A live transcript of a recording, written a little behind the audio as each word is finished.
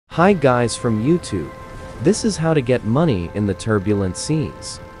Hi guys from YouTube. This is how to get money in the turbulent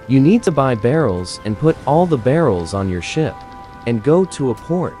seas. You need to buy barrels and put all the barrels on your ship and go to a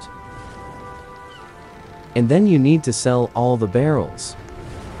port. And then you need to sell all the barrels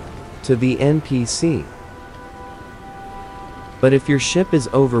to the NPC. But if your ship is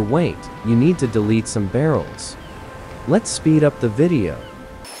overweight, you need to delete some barrels. Let's speed up the video.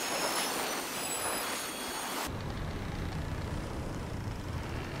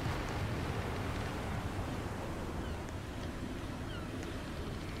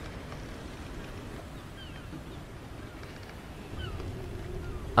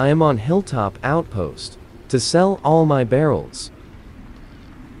 I am on Hilltop Outpost to sell all my barrels.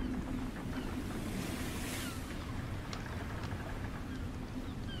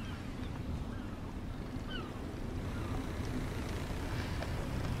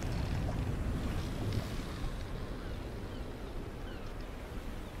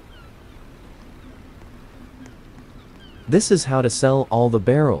 This is how to sell all the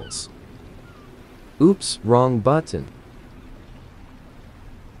barrels. Oops, wrong button.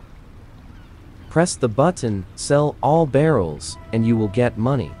 Press the button, sell all barrels, and you will get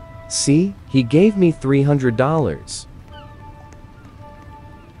money. See, he gave me $300.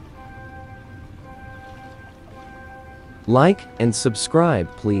 Like and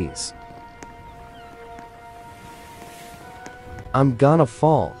subscribe, please. I'm gonna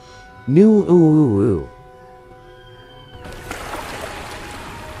fall. New ooh.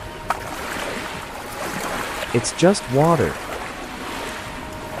 It's just water.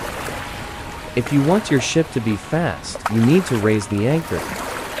 If you want your ship to be fast, you need to raise the anchor.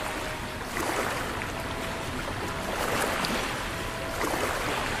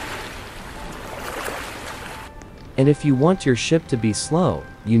 And if you want your ship to be slow,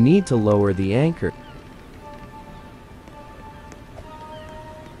 you need to lower the anchor.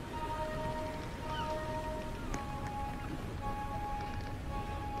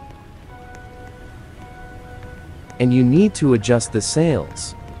 And you need to adjust the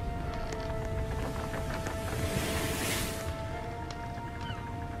sails.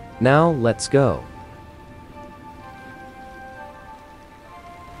 Now, let's go.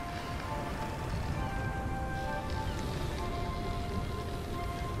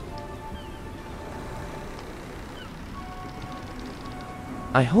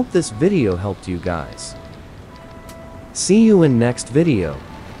 I hope this video helped you guys. See you in next video.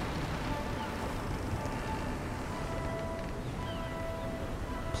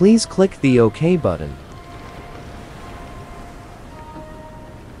 Please click the OK button.